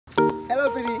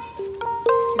pretty.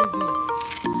 Excuse me.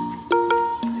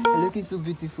 You're looking so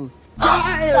beautiful.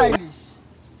 Stylish.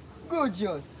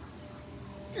 Gorgeous.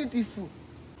 Beautiful.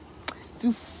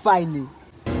 Too fine.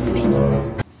 Wait.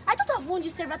 I thought I've warned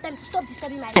you several times to stop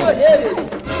disturbing my life.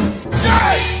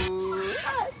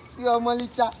 See your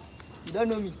Malicha. You don't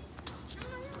know me.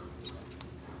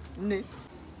 Ne.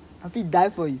 I feel die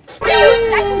for you. Die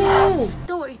for me?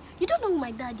 Don't worry. You don't know who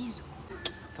my dad is.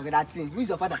 Forget that thing. Who is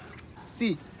your father?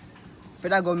 See,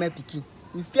 federal government picking.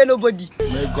 We fear nobody.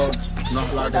 May God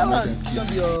not allow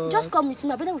them. Just come with me.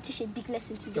 My brother will teach you a big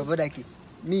lesson today. Your brother, okay.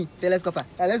 Me, fearless copper.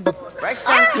 Let's go.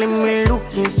 Recently me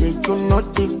looking, say you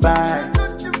notify.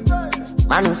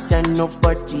 Man who send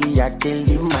nobody, I can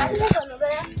leave my.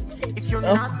 If you're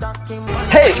not talking,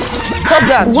 hey, stop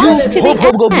that! You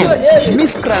go,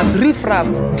 miscreant, riffraff,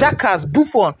 jackass,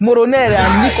 buffon, moronere,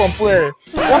 and nicompuere.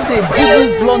 What a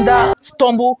big blunder,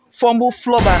 stumble, fumble,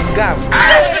 flub, and gaff.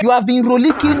 You have been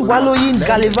rollicking, wallowing,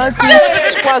 gallivanting,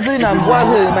 squazzing, and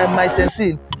boiling my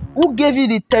sensing. Who gave you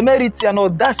the temerity and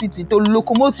audacity to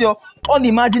locomote your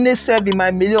unimaginable self in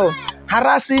my million,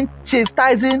 harassing,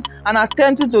 chastising, and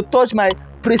attempting to touch my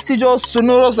prestigious,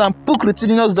 sonorous, and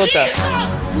pulchritudinous daughter?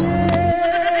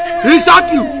 He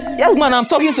shot you! Yes, man, I'm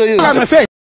talking to you.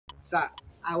 Sir,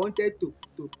 I wanted to.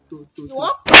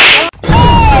 What?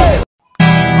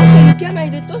 Also, you came here,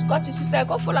 they told Scotty sister,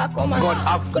 go follow her, come and go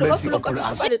follow Scotty's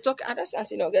papa. They talk, and that's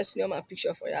as you know, get senior my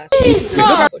picture for your ass.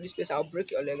 For this place, I'll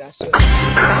break your leg as well.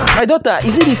 My daughter,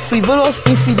 is it the frivolous,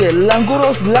 infidel,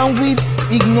 languorous, languid,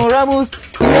 ignoramus,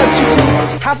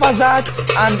 ineptitude, haphazard,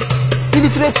 and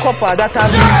illiterate corper that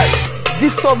have been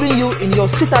disturbing you in your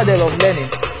citadel of learning?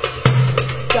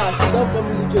 Sir, don't come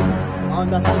in the joke. I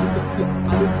understand this one. See,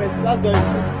 I'm a person. That's very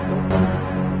important.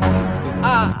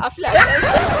 I feel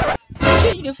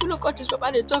like you the full of Curtis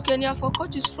papa, they talk anyhow for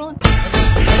Curtis front.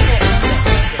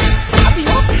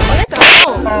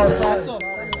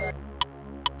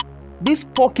 This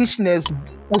porkishness,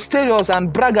 mysterious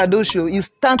and braggadocio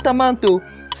is tantamount to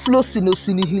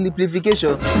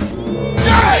flossinocinisimplification.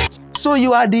 So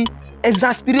you are the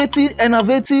exasperated,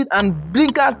 enervated, and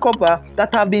blinkered copper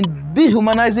that have been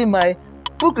dehumanizing my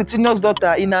pulchritudinous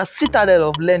daughter in a citadel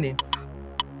of learning.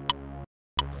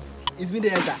 It's been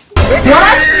the answer.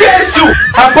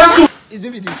 It's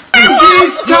been this.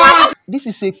 This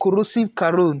is a corrosive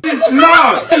caron.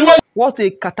 What a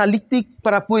catalytic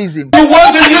parapoism. You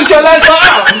want to use your life for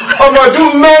us? Oh my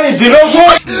God, man, you know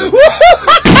what?